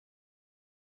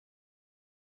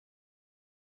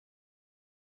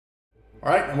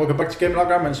Alright, and welcome back to Game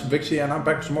Log. I'm Revixy, and I'm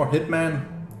back with some more Hitman.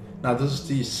 Now this is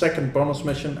the second bonus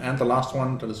mission and the last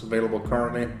one that is available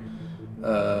currently.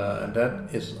 And that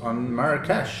is on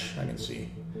Marrakesh, I can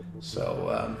see.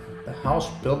 So, the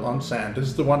house built on sand. This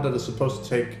is the one that is supposed to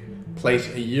take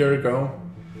place a year ago,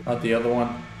 not the other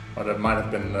one. Or that might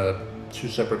have been two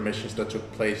separate missions that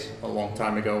took place a long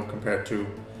time ago compared to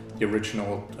the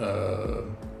original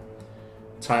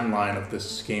timeline of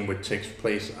this game, which takes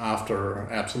place after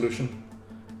Absolution.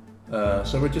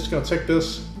 So we're just gonna take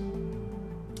this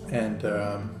and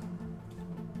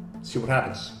see what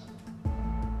happens.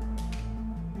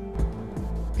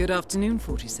 Good afternoon,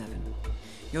 47.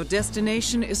 Your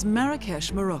destination is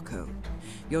Marrakesh, Morocco.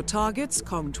 Your targets,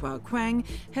 Kong Tuao Quang,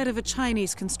 head of a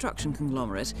Chinese construction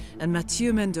conglomerate, and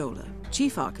Mathieu Mendola,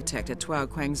 chief architect at Tuao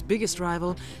Quang's biggest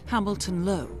rival, Hamilton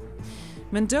Lowe.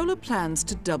 Mendola plans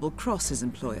to double-cross his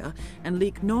employer and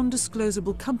leak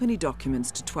non-disclosable company documents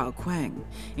to Tuao Quang,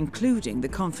 including the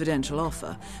confidential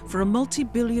offer for a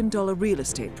multi-billion-dollar real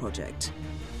estate project.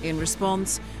 In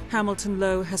response, Hamilton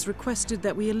Lowe has requested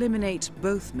that we eliminate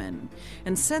both men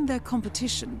and send their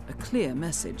competition a clear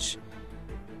message.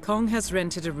 Kong has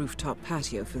rented a rooftop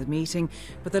patio for the meeting,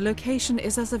 but the location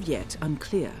is as of yet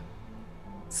unclear.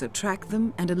 So track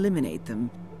them and eliminate them,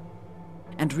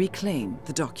 and reclaim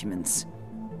the documents.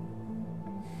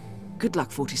 Good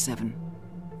luck, 47.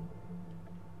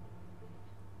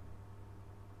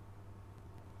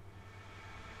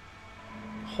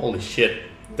 Holy shit,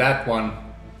 that one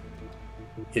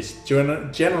is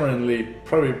genuinely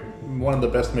probably one of the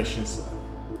best missions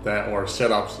that, or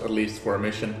setups at least for a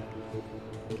mission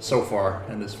so far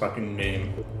in this fucking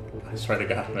game. I swear to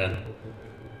God, man.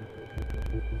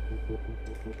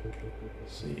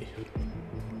 Let's see.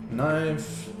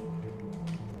 Knife,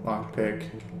 lockpick,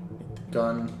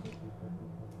 gun.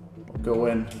 We'll go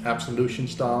in Absolution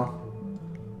style.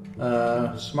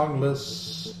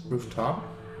 Smuggler's rooftop.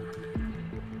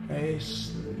 A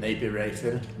sniper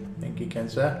rifle, I think you can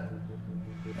say.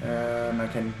 And I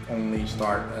can only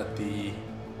start at the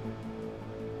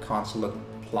Consulate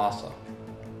Plaza.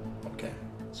 Okay,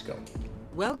 let's go.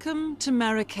 Welcome to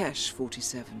Marrakesh,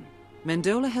 47.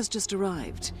 Mendola has just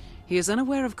arrived. He is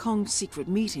unaware of Kong's secret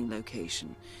meeting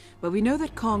location, but we know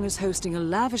that Kong is hosting a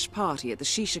lavish party at the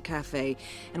Shisha Cafe,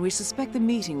 and we suspect the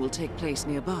meeting will take place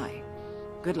nearby.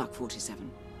 Good luck,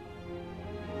 47.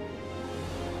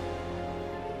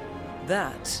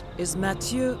 That is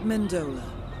Mathieu Mendola.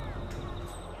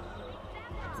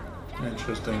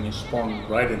 Interesting, he spawned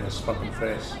right in his fucking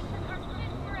face.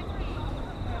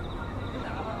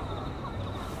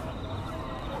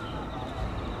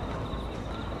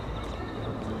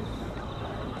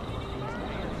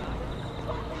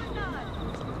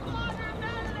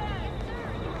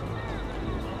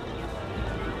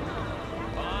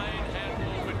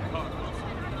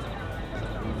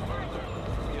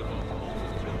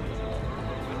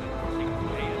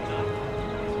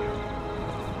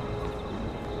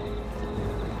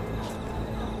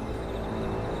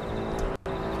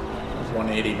 That's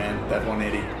 180, man. That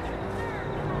 180.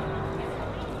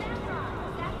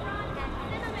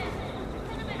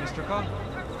 Mr. Kong?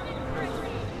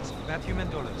 It's Mathieu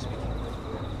Mendola speaking.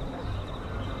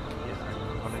 Yes,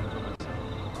 I'm calling for myself.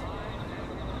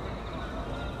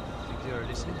 Think you're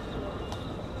listening?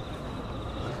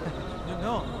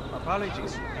 No,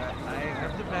 apologies. I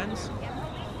have the plans.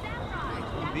 I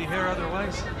won't be here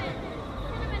otherwise.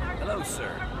 Hello,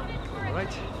 sir. All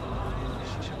right.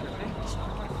 Shisha Cafe?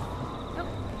 No,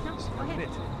 go ahead.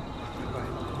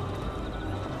 Goodbye.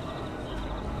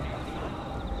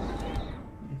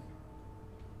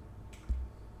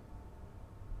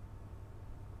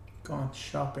 Gone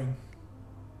shopping.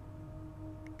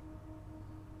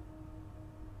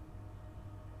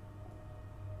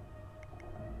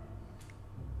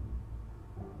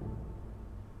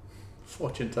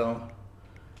 Fortune teller.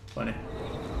 Funny.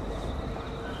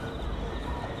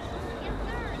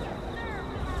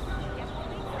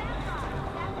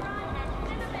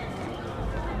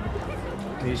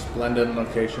 These blended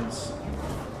locations.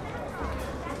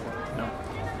 No.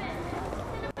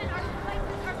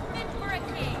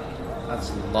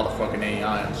 That's a lot of fucking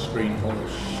AI on screen. Holy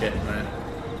shit, man.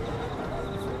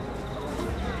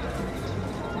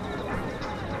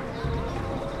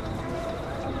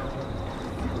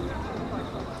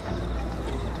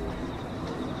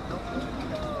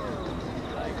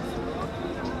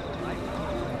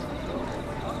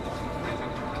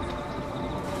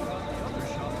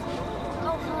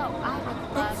 Oh, hello. I would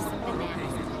love some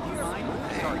bananas.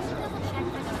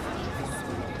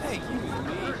 Hey, you and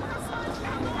me.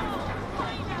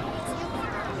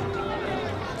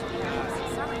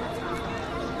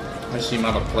 I see him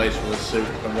out of place with a suit,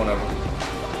 but whatever.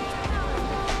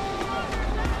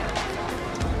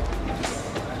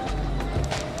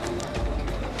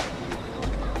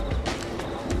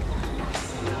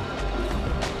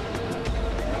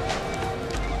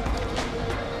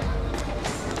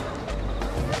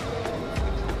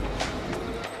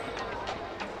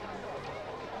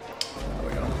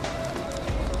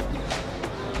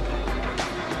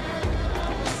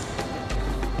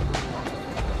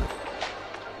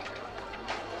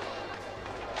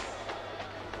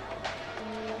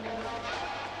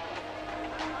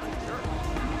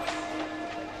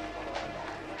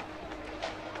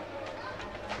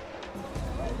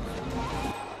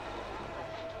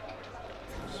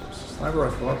 Sniper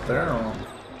rifle up there, or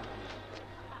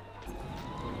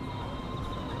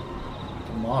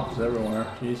the mobs everywhere.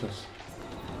 Jesus.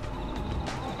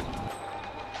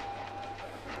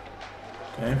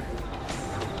 Okay.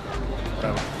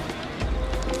 Whatever.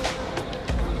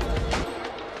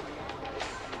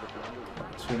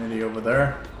 Opportunity over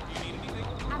there. Do you need anything?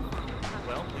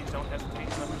 Well, please don't hesitate.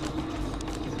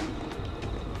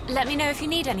 Let me know if you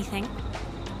need anything.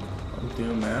 Will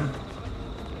do, man.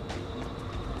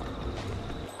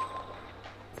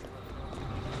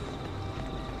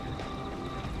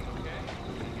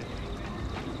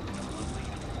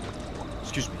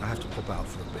 Excuse me, I have to pop out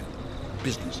for a bit.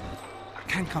 Business. I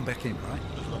can come back in, right?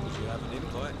 As long as you have an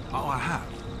invite. Oh, I have.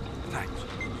 Thanks.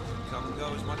 Come and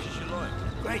go as much as you like.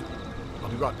 Great. I'll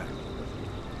be right back.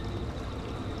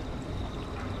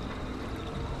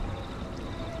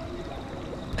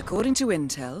 According to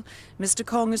intel, Mr.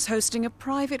 Kong is hosting a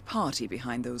private party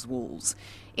behind those walls.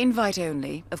 Invite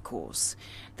only, of course.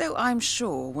 Though I'm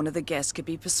sure one of the guests could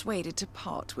be persuaded to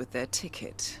part with their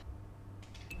ticket.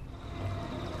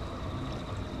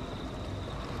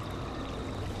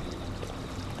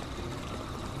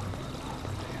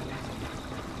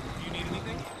 Do you need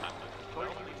anything?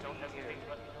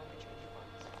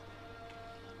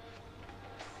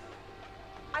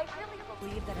 I really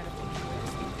believe that in a few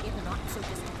years, in the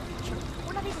not-so-distant future,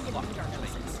 we're not even going to need our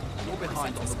noses. You're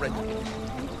behind on the rent.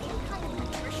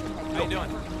 How you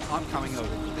doing? I'm coming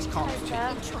over. This can't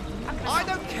continue. I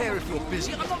don't care if you're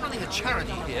busy. I'm not running a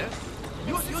charity here.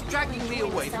 You're dragging me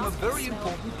away from a very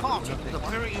important partner with a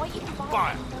very important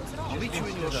buyer. I'll meet you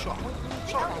in your shop.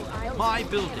 Sorry, my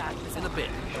building in a bit.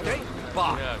 Okay?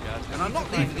 Bye. Yeah, gotcha. And I'm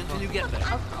not leaving until you get there.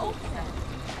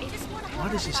 Why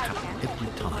does this happen every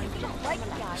time?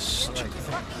 Stupid.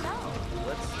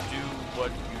 Let's do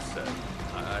what you said.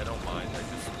 I don't mind. I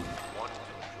just wanted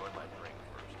to enjoy my drink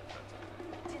first.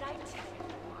 Did I tell you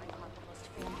I caught the most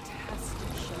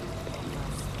fantastic show?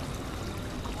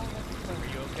 Are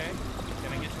you okay?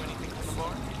 Can I get you anything from the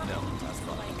bar? No, that's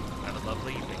fine. Have a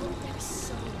lovely evening.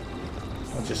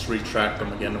 I'll just retract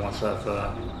them again once I've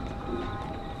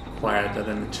acquired that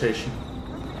invitation.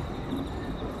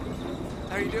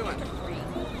 How you doing?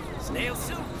 Snail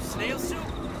soup, snail soup.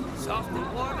 Soft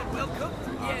and warm and well cooked?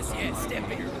 Yes, yes, step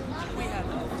here. We have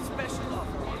a special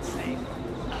offer on snail.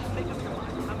 Make up your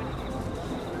mind. How many people?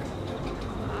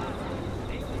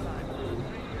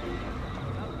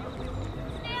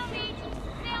 Snail meat!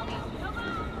 Snail meat! Come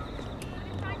on!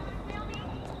 Time for snail meat?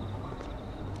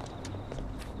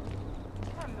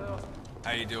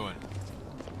 How you doing?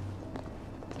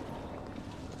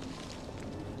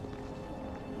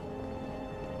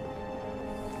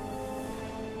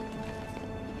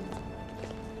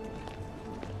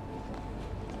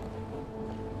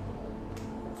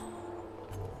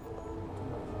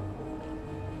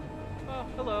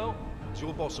 Hello. Has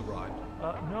your boss arrived?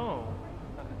 No.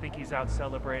 I think he's out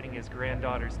celebrating his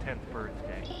granddaughter's 10th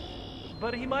birthday.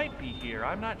 But he might be here,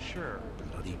 I'm not sure.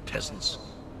 Bloody peasants.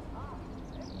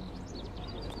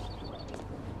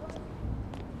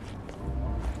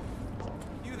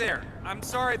 You there. I'm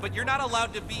sorry, but you're not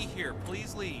allowed to be here.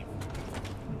 Please leave.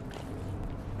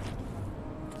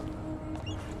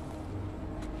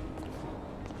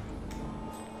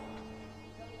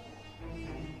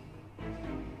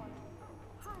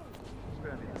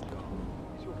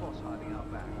 Is your boss hiding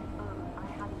out back?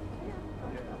 Yeah,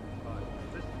 right.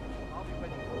 Listen, I'll be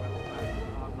waiting for him.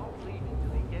 I'm not leaving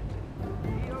till he gets it.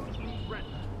 He owes me rent.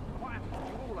 I might have to put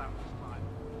you all out this time.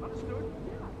 Understood?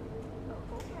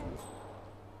 Yeah. Okay.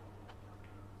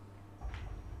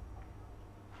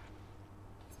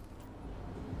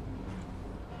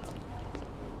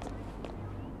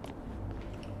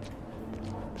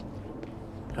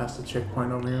 Past the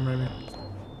checkpoint over here, maybe?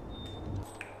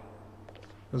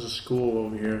 There's a school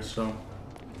over here, so...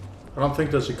 I don't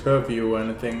think there's a curfew or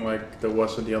anything like there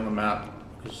was on the other map.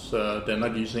 Because they're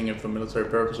not using it for military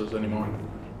purposes anymore.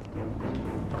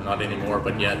 Or not anymore,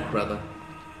 but yet, rather.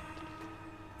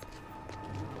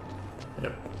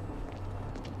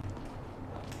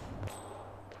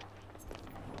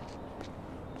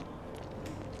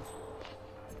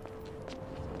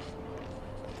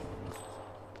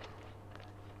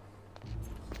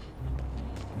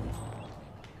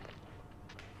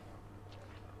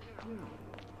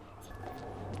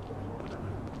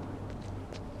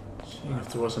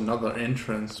 if there was another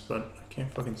entrance, but I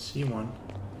can't fucking see one.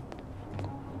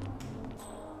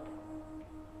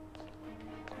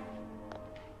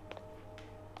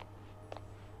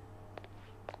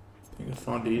 I think I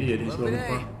found the idiot he's looking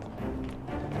for.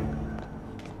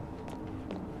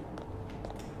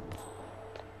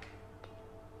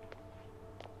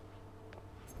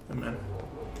 Hey, man.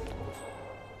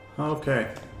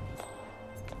 Okay.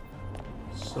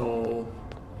 So...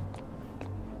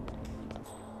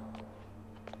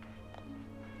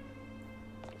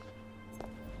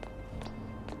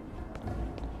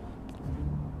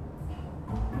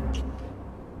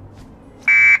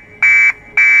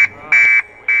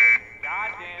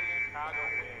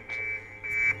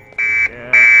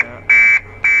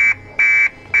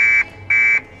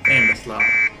 Damn, that's loud.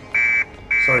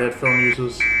 Sorry, headphone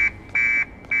users.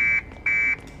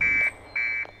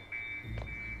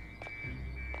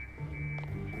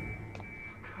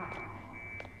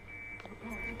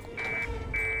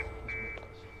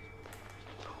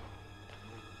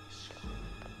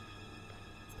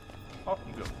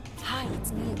 Hi,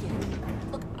 it's me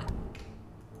again. Look,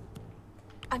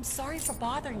 I'm sorry for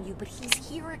bothering you, but he's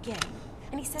here again.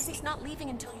 And he says he's not leaving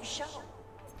until you show.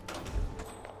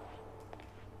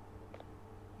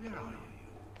 Where are you, you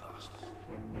bastard?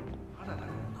 I don't have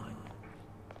a night.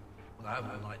 Well, I have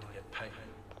a night to get paid.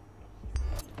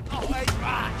 Oh, hey,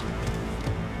 right!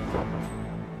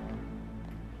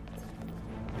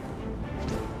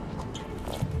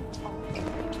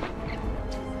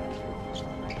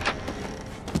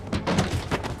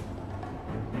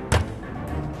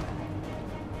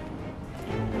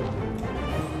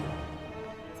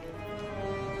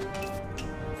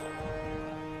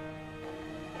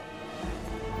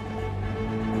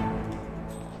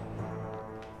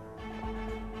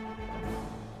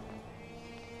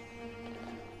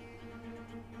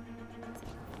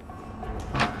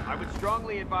 I would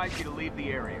strongly advise you to leave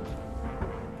the area.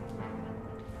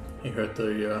 He heard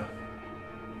the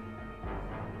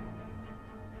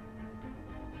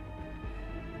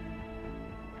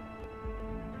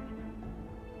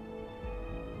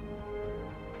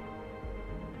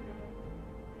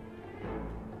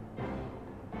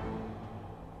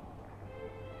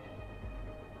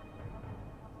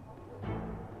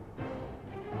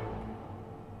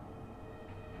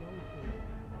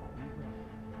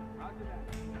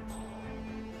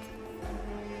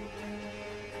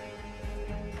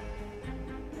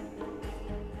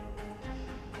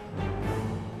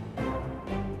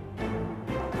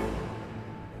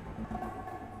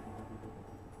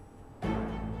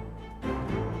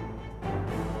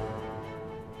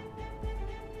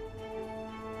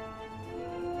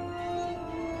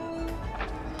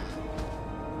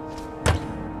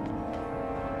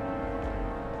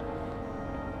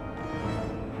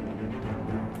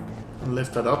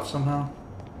lift that up somehow.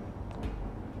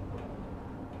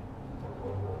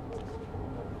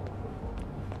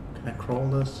 Can I crawl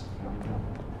this?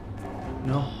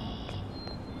 No.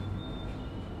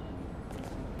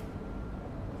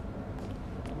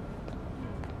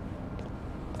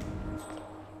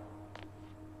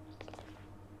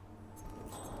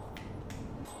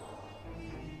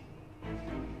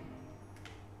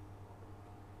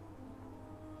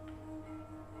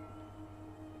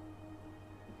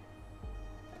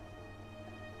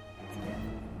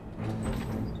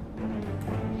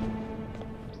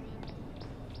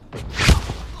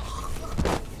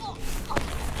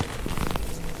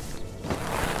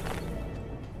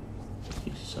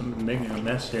 I'm making a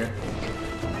mess here.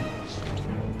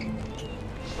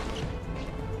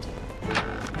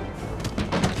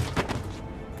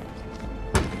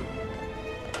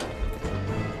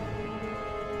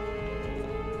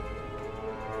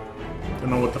 Don't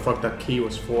know what the fuck that key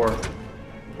was for,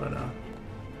 but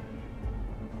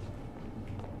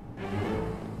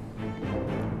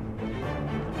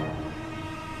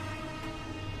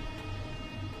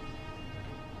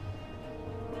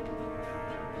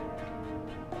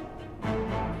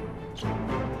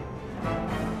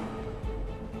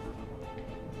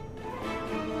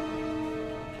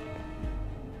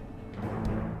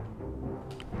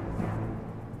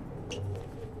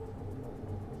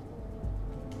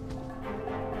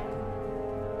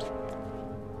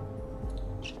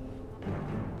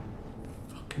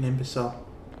fucking imbecile.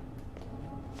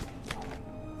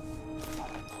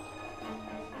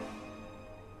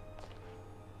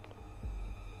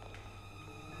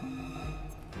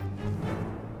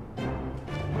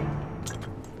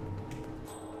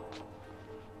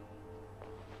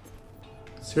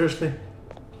 Seriously?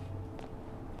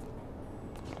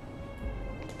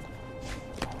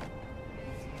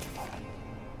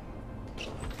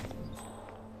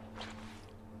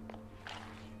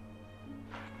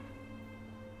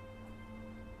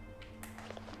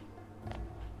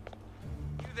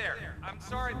 You there. I'm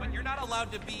sorry, but you're not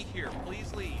allowed to be here.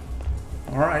 Please leave.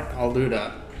 Alright, I'll do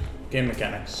that. Game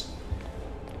mechanics.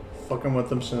 Fucking with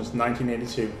them since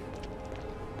 1982.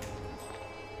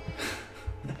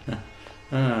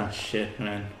 Ah, shit,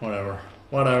 man. Whatever.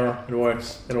 Whatever. It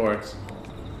works. It works.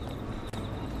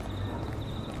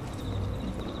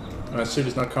 My suit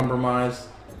is not compromised.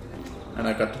 And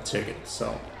I got the ticket,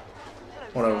 so...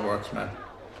 Whatever works, man.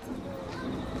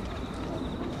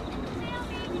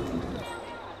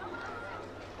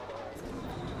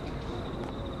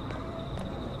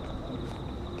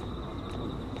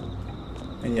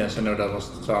 And yes, I know that was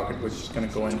the target, which is gonna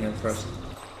go in here first.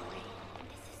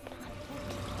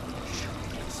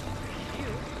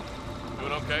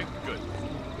 Doing okay? Good.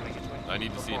 I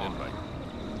need to see an invite.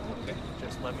 Okay,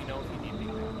 just let me know if you need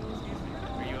anything. Excuse me.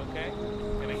 Are you okay?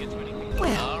 Can I get you anything?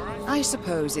 Well, I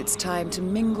suppose it's time to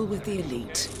mingle with the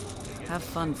elite. Have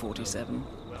fun, 47.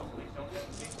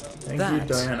 Thank you, That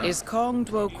Diana. is Kong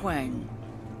Duo Quang.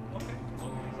 Okay, well,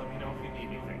 please let me know if you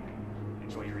need anything.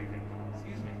 Enjoy your evening.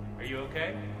 Excuse me. Are you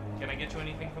okay? Can I get you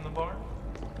anything from the bar?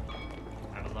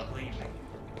 Have a lovely evening.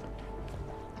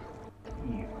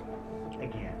 You,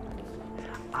 again.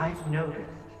 I've noticed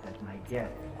that my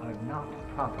guests are not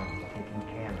properly taken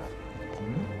care of.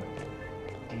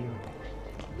 Deal?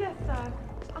 Yes, sir.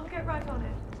 I'll get right on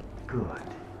it. Good.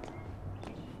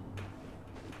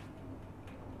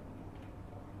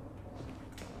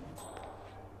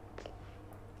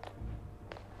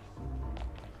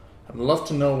 I'd love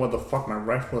to know where the fuck my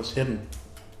rifle is hidden.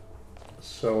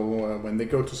 So when they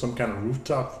go to some kind of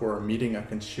rooftop for a meeting, I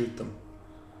can shoot them.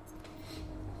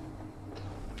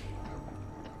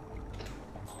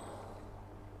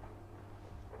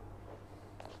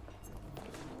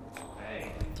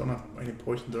 Hey. Don't have any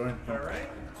poison, do I? All right.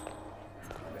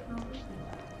 Oh,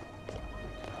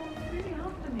 really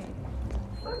after me.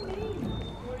 So mean.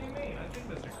 What do you mean? I think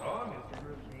Mr. Kong is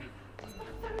really... What's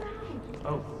so loud?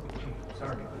 Oh, gee,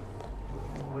 sorry.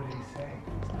 What did he say?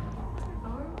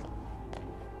 No.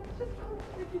 Just don't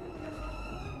forget it.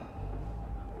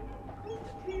 I'm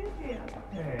tears here.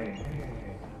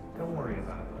 Hey, don't worry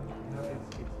about it. You know,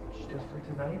 it's just for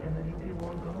tonight, and then he'll be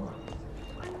long gone.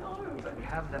 I know, but We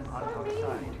have them on so our mean.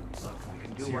 side. Look, we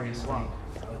can do what we want.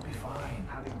 You'll be fine.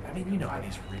 I mean, you know how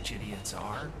these rich idiots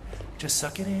are. Just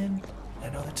suck it in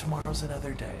and know that tomorrow's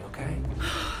another day, okay?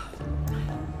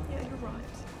 Yeah, you're right.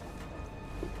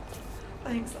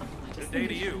 Thanks. I just Good day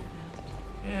to you.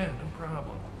 Yeah, no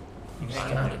problem. You Hey, just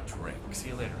I'm got gonna drink. See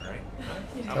you later, right?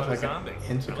 Yeah. How about a like zombie?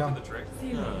 an intercom. The trick. See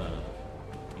you later.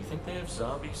 You think they have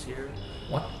zombies here?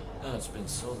 What? Oh, it's been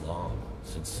so long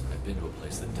since I've been to a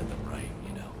place that did them right,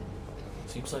 you know.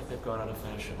 Seems like they've gone out of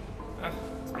fashion.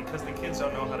 It's because the kids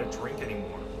don't know how to drink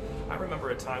anymore. I remember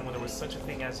a time when there was such a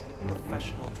thing as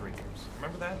professional drinkers.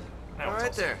 Remember that? Now All it's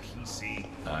right there. so PC.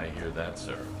 I hear that,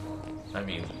 sir. I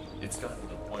mean, it's gotten to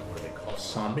the point where they call you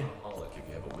Zombie? an alcoholic if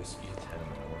you have a whiskey at 10 in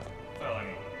the morning. Well, I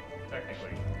mean,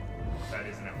 technically, that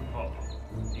isn't alcohol.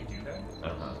 Do you do that?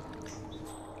 Uh-huh.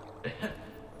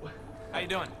 How you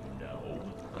doing? No.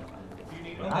 Do you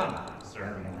need Ah, sir?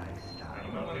 very nice style.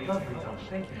 I'm not gonna Lovely use it. talk.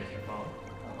 Thank you, Mr. Fong.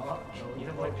 You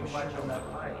don't want too much on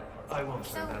that pie. I won't,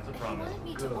 sir. That's a he promise. wanted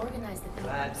me to organize the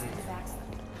Glad papers to. to fax them.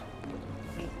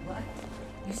 Wait, what?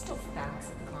 You still fax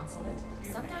at the consulate?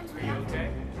 Sometimes we Are you have to. okay?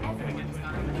 Can I get you Everyone's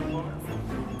got anything from the bar? It's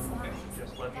Okay, not.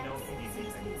 just let me know if you need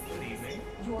anything. Good evening.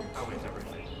 You're How is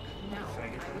everything? No, Can I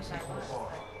get you I wish anything I from the was.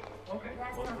 bar? Okay,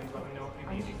 That's well, not please let me know if you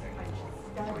I'm need just, anything. I'm just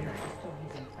studying. I'm still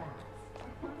using fax.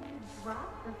 Drop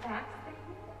the fax thing?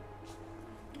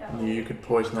 No. You could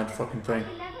poison that fucking thing. I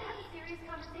can never have a serious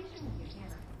conversation with you,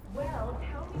 Hannah. Well,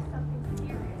 tell me something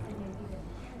serious and maybe then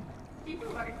you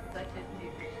are such a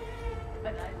dude.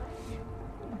 But I like you.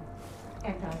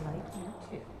 And I like you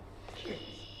too. Cheers.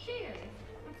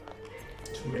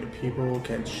 Cheers. Too many people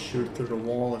can't shoot through the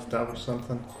wall if that was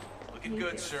something. Looking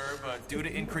good, sir, but due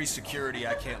to increased security,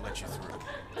 I can't let you through.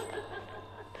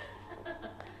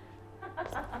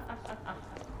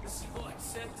 So I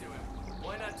said to him,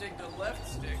 why not take the left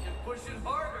stick and push it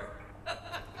harder?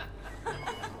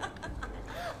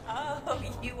 Oh,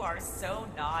 you are so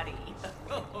naughty.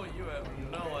 Oh, you have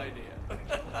no idea.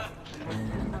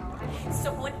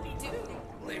 So what did he do?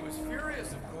 Well, he was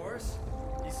furious, of course.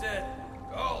 He said,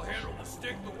 I'll handle the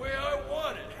stick the way I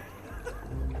want it.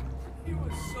 He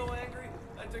was so angry,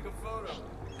 I took a photo.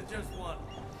 Just one.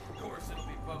 Of course, it'll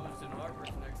be published in Harper's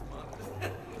next month.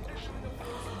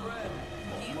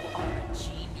 You are a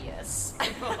genius.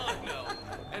 Oh, no.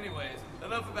 Anyways,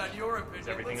 enough about your opinion. Is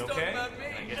everything Let's okay? talk about me.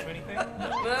 Can I get you anything?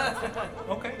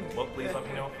 Okay, well, please let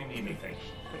me know if you need anything.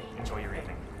 Enjoy your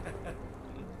evening.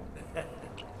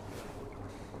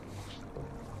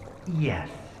 Yes.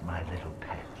 my little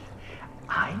pet.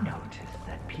 I notice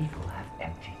that people have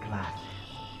empty glasses.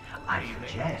 I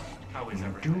suggest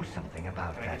you do something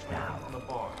about that now.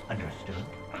 Understood?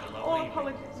 Oh,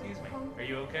 apologies. Excuse me. Are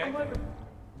you okay?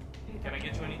 Can I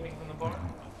get you anything from the bar?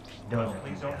 No.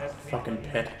 Please don't hesitate. Fucking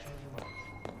pet.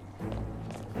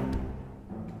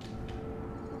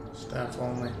 Staff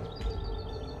only.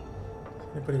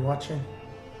 Anybody watching?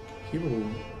 People will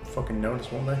fucking notice,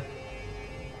 won't they?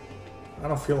 I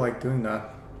don't feel like doing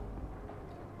that.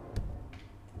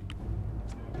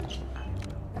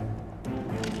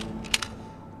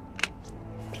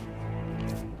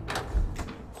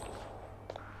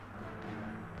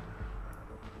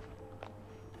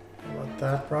 How about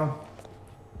that, bro?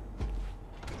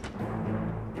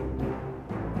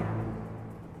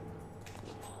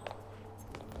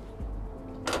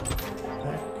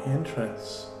 Back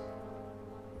entrance.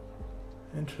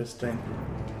 Interesting.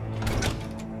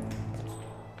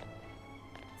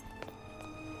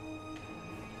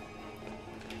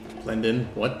 Blend in,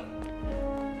 what?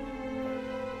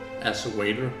 As a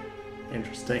waiter?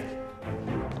 Interesting.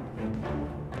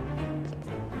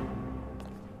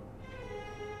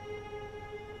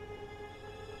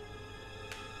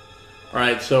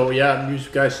 Alright, so yeah, you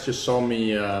guys just saw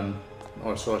me,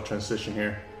 or saw a transition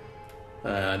here.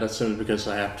 That's simply because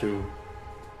I have to,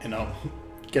 you know,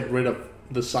 get rid of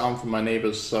the sound from my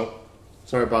neighbors, so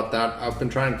sorry about that. I've been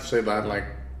trying to say that like,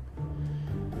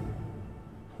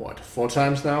 what, 4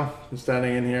 times now? I'm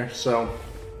standing in here, so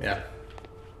yeah,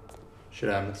 shit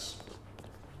happens.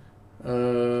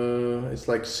 It's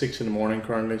like 6 in the morning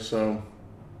currently, so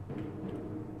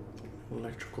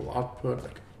electrical output, I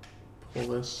can pull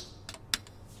this.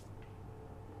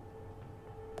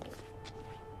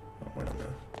 Oh, wait a minute.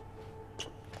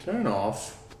 Turn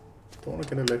off. Don't want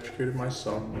to get electrocuted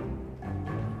myself.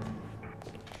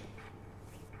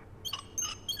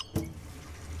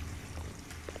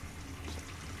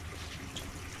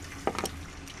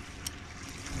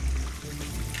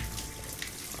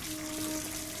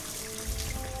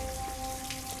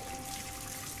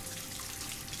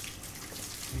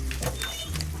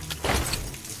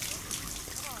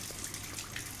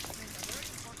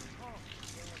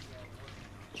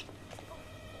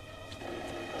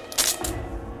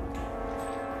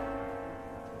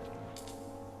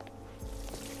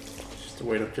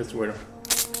 Just wait.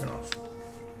 Turn off.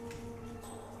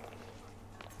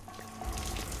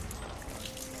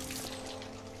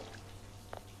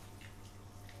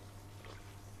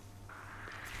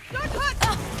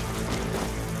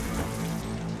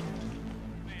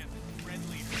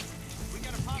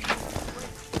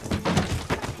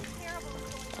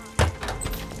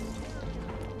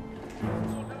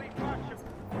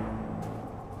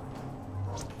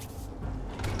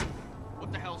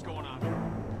 What the hell's going on?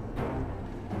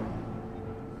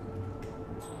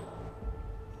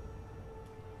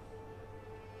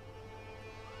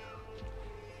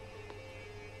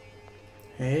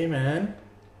 Hey man,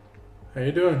 how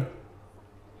you doing?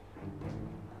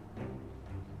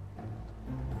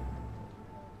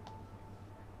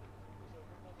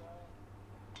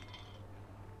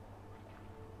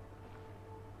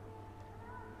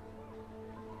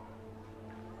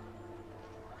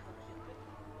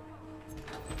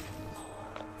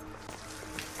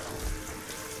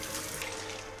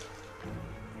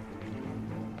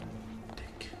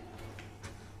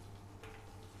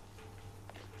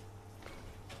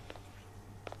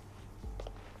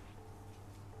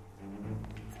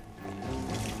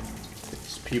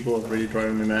 People are really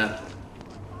driving me mad.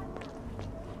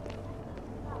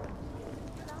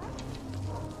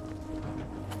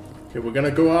 Okay, we're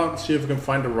gonna go out and see if we can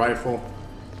find a rifle.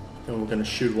 Then we're gonna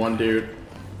shoot one dude,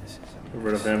 get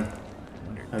rid of him,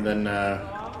 and then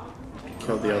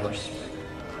kill the others.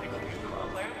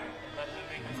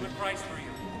 Good price for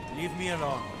you. Leave me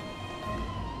alone.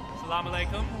 Salam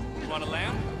alaikum. You want a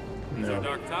lamp? These No. are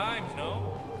dark times,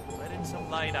 no? Let in some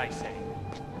light, I say.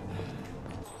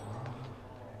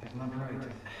 Is not right.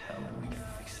 Hell, we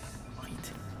fix that light.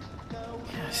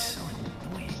 Yeah, it's so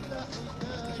annoying.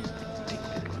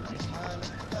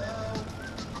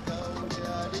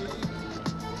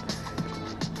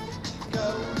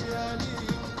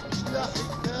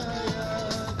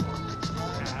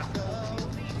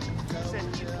 Said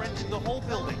he rented the whole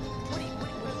building. What do you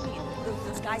mean?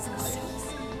 Those guys in the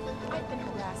suits? I've been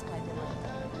harassed by them.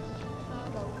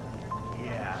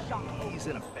 Yeah, he's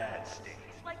in a bad state.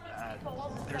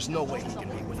 There's no way he can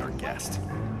meet with our guest.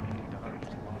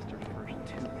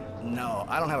 No,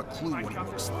 I don't have a clue what he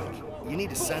looks like. You need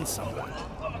to send someone.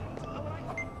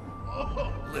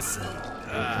 Listen,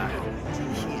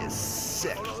 he is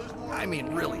sick. I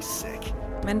mean really sick.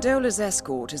 Mendola's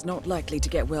escort is not likely to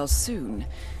get well soon,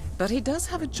 but he does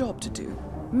have a job to do.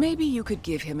 Maybe you could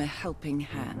give him a helping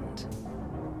hand.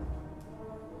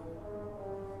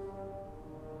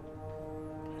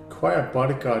 Acquire a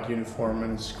bodyguard uniform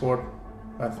and escort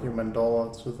Matthew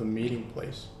Mendola to the meeting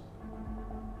place.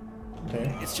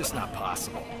 Okay. It's just not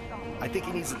possible. I think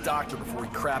he needs a doctor before he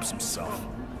craps himself.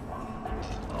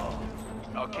 Oh,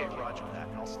 okay, roger that.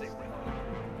 I'll stay with you.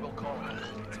 We'll call him.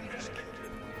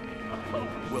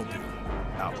 Will do.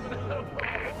 Out.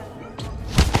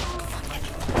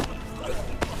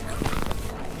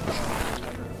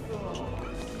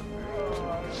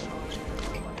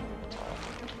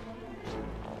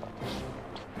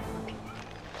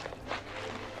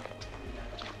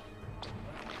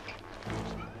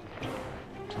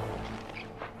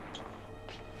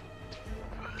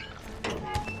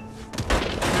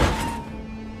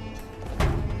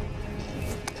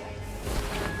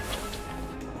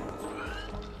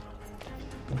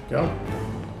 Go.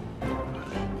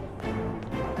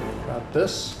 Got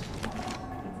this.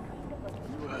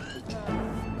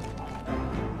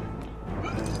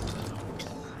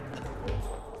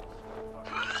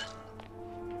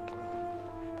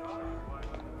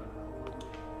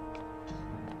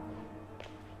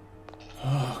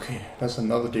 Oh, okay, that's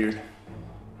another dude.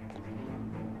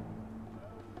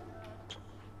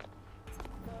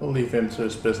 We'll leave him to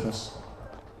his business.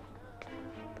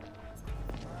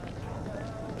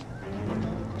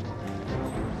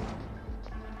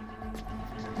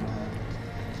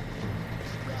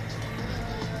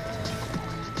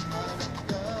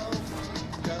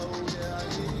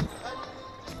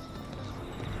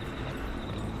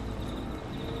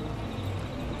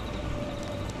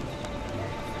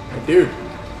 Dude.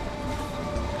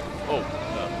 Oh,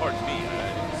 pardon me. I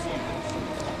didn't see you.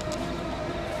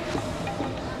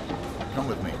 Come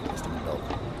with me, Mr. Mendola.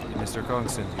 Mr. Kong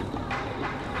sent you.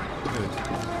 Good.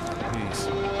 Please,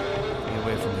 be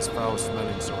away from his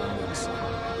foul-smelling surroundings.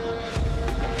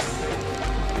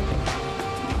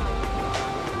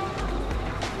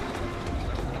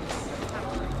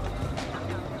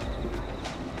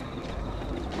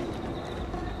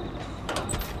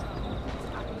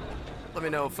 Let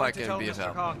me know if I can be of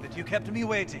help. Kong that you kept me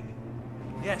waiting.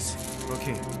 Yes.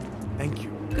 Okay. Thank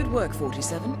you. Good work,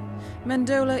 47.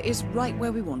 Mendola is right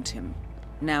where we want him.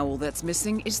 Now all that's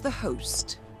missing is the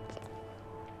host.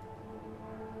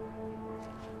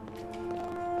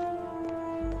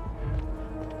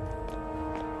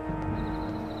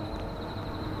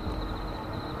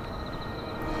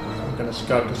 I'm gonna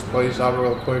scout this place out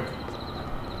real quick.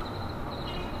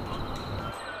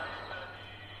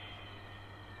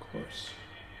 Of course.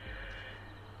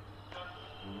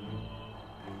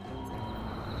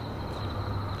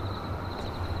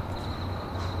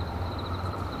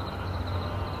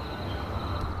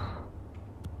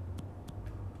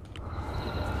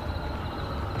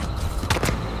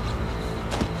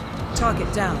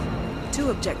 Target down. 2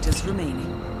 objectives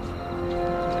remaining.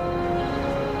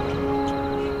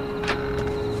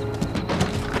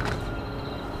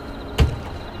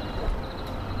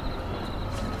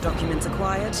 Documents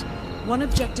acquired. 1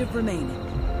 objective remaining.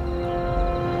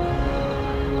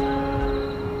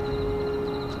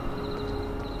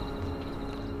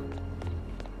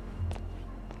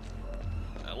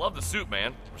 I love the suit,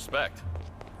 man. Respect.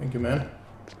 Thank you, man.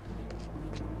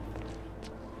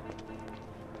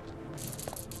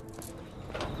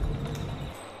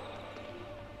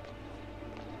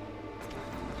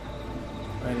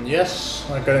 And yes,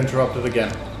 I got interrupted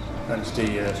again. That's the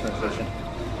transition.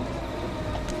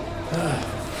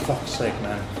 Fuck's sake,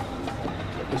 man.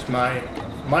 This might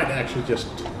actually just,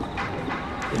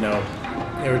 you know,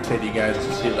 irritate you guys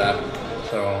to see that.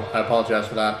 So I apologize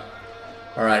for that.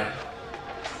 Alright.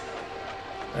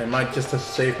 I might just have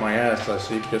saved my ass, I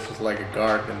see, because there's like a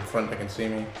guard in front that can see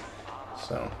me.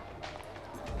 So.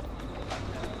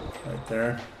 Right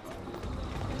there.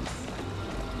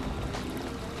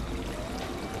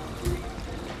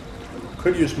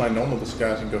 Could use my normal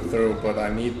disguise and go through, but I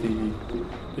need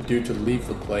the dude to leave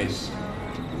the place.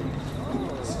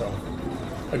 So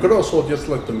I could also just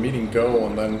let the meeting go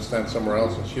and then stand somewhere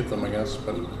else and shoot them, I guess.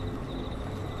 But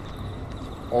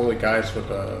all the guys would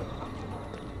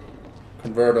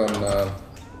convert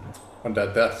on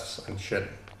their deaths and shit.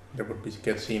 They would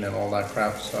get seen and all that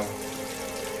crap. So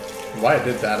why I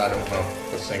did that, I don't know.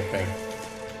 The same thing.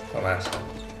 Don't ask.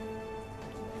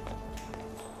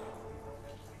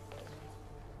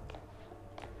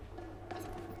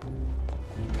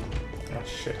 Oh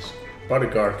shit.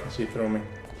 Bodyguard can see through me.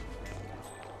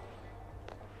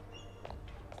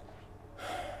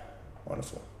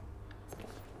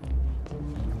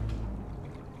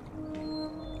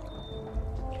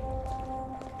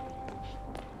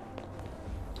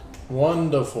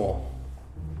 Wonderful.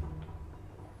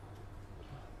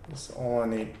 That's all I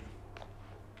need.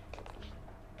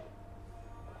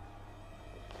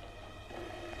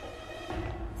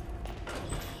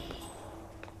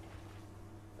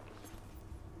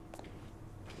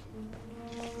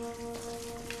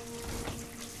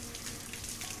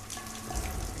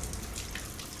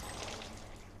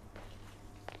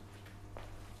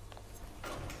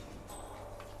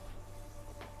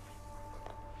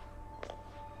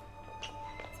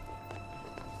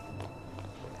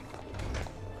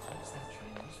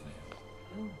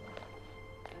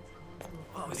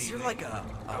 Oh, is there like a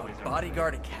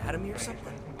bodyguard academy or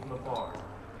something? From the bar.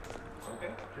 Okay?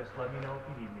 Just let me know if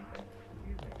you need anything.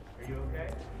 Excuse me. Are you okay?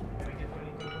 Can I get you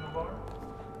anything from the bar?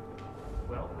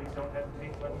 Well, please don't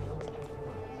hesitate to let me know what you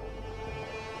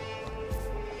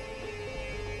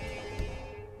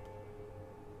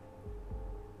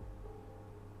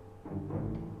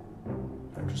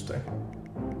want. Interesting.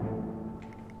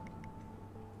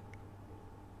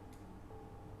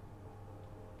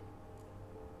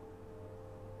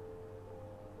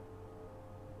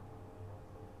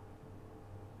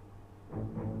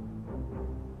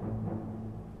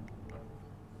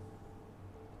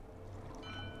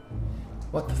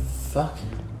 What the fuck?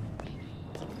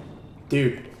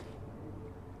 Dude.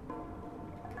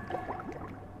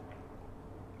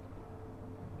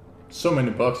 So many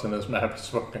bugs in this map, it's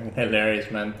fucking hilarious,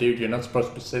 man. Dude, you're not supposed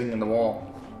to be sitting in the wall.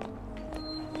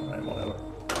 Alright, whatever.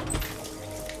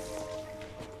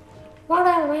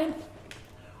 Whatever, man.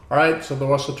 Alright, so there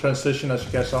was a transition, as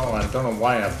you guys saw. I don't know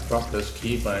why I dropped this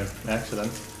key by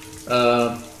accident.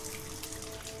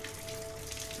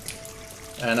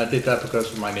 And I did that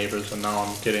because of my neighbors, and now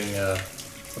I'm getting a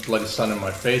bloody sun in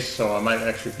my face, so I might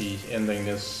actually be ending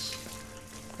this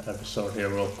episode here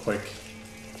real quick.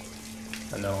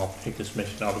 And then I'll pick this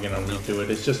mission up again and redo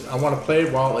it. It's just, I want to play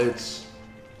it while it's,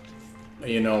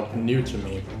 you know, new to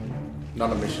me.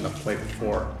 Not a mission I've played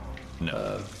before.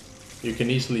 No. You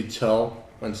can easily tell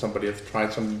when somebody has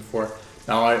tried something before.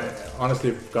 Now, I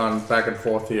honestly have gone back and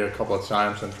forth here a couple of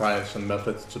times and tried some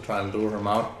methods to try and lure him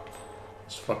out.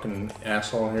 This fucking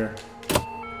asshole here.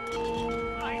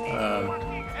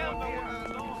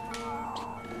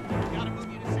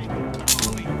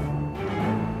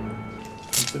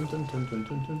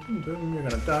 You're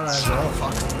gonna die, bro.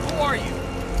 Who are you?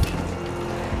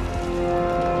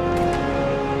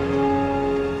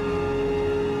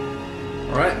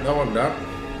 Alright, that worked out.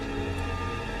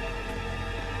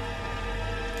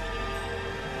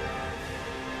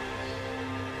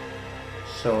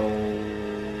 So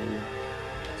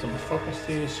the fuck was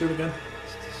the suit again?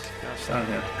 It's down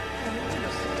here.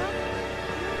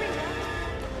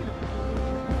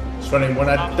 It's funny, when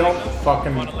I don't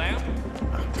fucking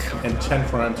intend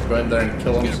for him to go in there and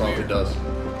kill himself, he does.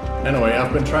 Anyway,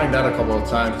 I've been trying that a couple of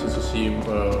times just to see if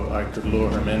I could lure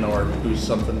him in or do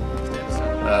something.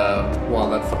 While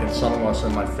that fucking sun was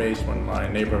in my face when my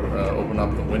neighbor opened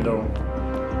up the window.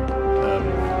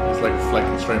 It's like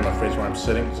reflecting straight in my face where I'm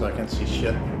sitting, so I can't see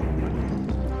shit.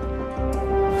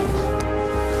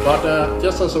 But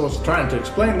just as I was trying to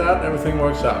explain that, everything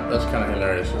works out. That's kind of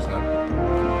hilarious, isn't it?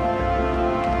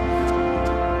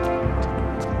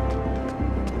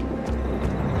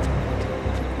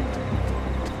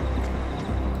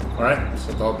 Alright,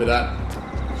 so that'll be that.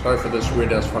 Sorry for this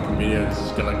weird ass fucking video. This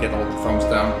is gonna get all the thumbs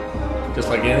down. Just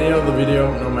like any other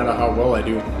video, no matter how well I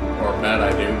do or bad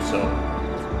I do, so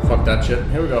fuck that shit.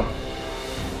 Here we go.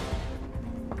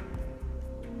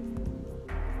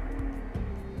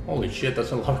 Holy shit,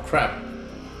 that's a lot of crap.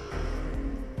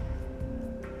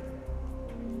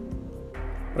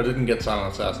 I didn't get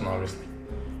Silent Assassin, obviously.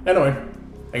 Anyway,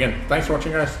 again, thanks for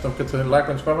watching, guys. Don't forget to like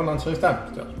and subscribe, and until next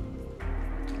time.